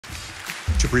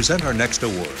To present our next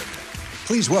award,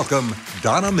 please welcome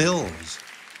Donna Mills.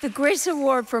 The Grace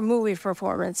Award for Movie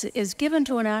Performance is given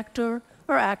to an actor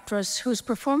or actress whose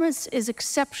performance is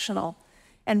exceptional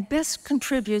and best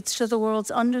contributes to the world's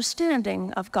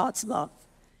understanding of God's love.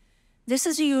 This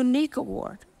is a unique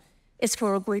award. It's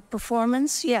for a great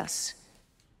performance, yes,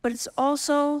 but it's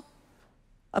also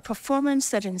a performance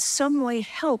that in some way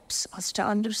helps us to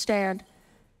understand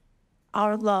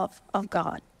our love of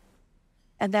God.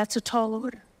 And that's a tall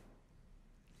order.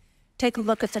 Take a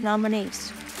look at the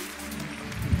nominees.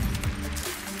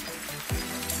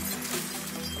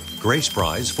 Grace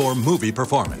Prize for Movie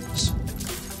Performance.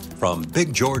 From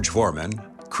Big George Foreman,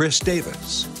 Chris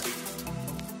Davis.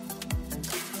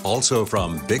 Also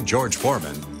from Big George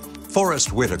Foreman,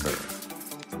 Forrest Whitaker.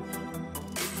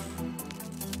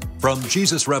 From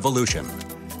Jesus Revolution,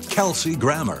 Kelsey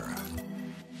Grammer.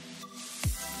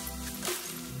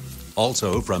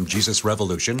 Also from Jesus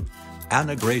Revolution,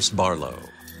 Anna Grace Barlow.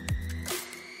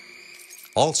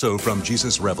 Also from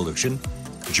Jesus Revolution,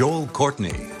 Joel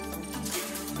Courtney.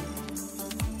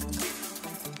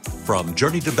 From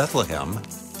Journey to Bethlehem,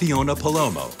 Fiona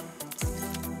Palomo.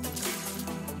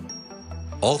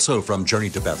 Also from Journey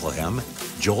to Bethlehem,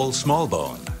 Joel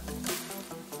Smallbone.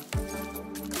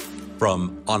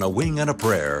 From On a Wing and a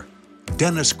Prayer,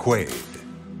 Dennis Quaid.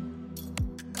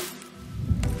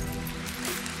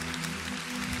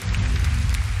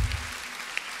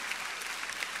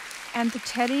 And the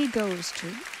Teddy goes to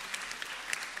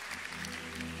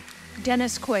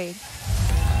Dennis Quaid.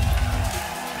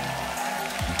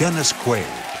 Dennis Quaid.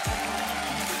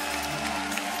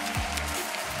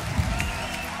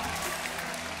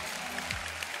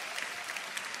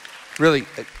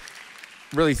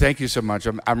 Really, thank you so much.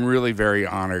 I'm really very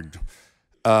honored.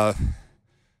 You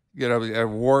know,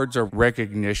 awards are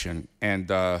recognition,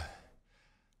 and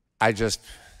I've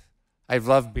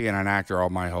loved being an actor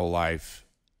all my whole life,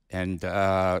 and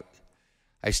I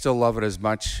still love it as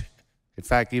much, in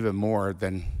fact, even more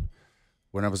than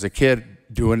when I was a kid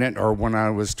doing it or when I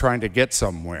was trying to get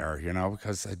somewhere, you know,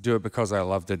 because I do it because I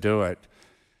love to do it.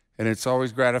 And it's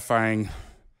always gratifying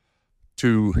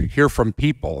to hear from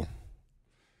people.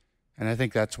 And I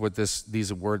think that's what these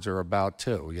awards are about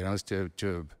too, you know, is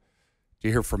to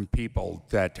hear from people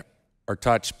that are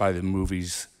touched by the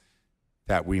movies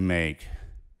that we make.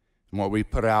 And what we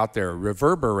put out there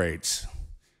reverberates,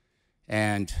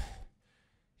 and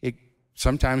it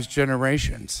sometimes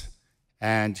generations,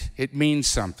 and it means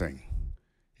something.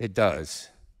 It does.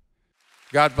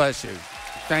 God bless you.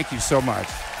 Thank you so much.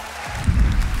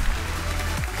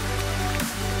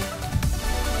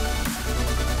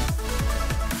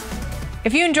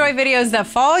 If you enjoy videos that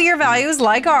follow your values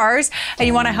like ours and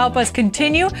you want to help us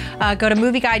continue, go to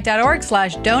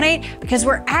movieguide.org/donate, because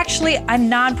we're actually a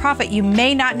nonprofit. You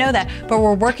may not know that, but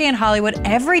we're working in Hollywood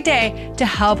every day to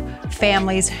help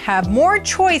families have more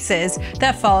choices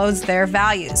that follows their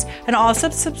values. And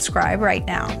also subscribe right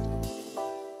now.